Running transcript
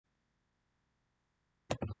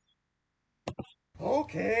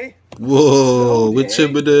Okay. Whoa, it's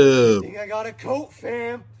Eminem. Think I got a coat,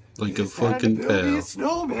 fam. Like a fucking pal. A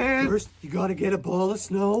snowman. First, you gotta get a ball of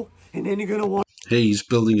snow, and then you're gonna want. Hey, he's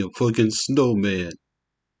building a fucking snowman.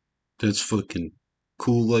 That's fucking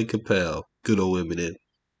cool like a pal. Good old Eminem.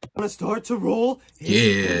 Want to start to roll,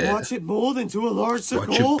 and watch it mold into a large circle.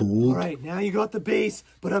 Watch it mold. All right, now you got the base,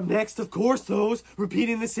 but up next, of course, those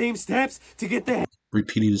repeating the same steps to get the.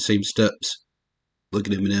 Repeating the same steps. Look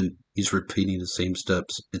at Eminem. He's repeating the same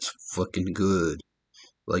steps. It's fucking good.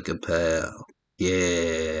 Like a pal.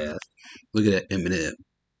 Yeah. Look at that Eminem.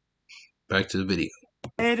 Back to the video.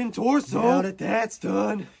 Head and torso. Now that that's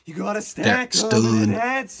done, you gotta stack them and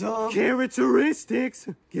add some characteristics.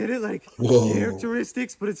 Get it? Like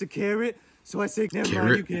characteristics, but it's a carrot. So I say, never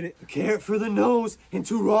mind, you get it. A carrot for the nose, and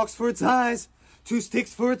 2 rocks for its eyes, 2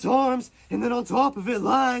 sticks for its arms, and then on top of it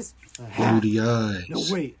lies a hat. Hoodie eyes. No,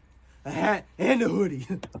 wait. A hat and a hoodie.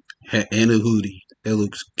 Hat and a hoodie. That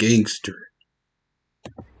looks gangster.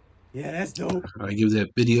 Yeah, that's dope. I give that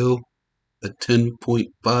video a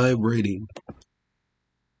 10.5 rating.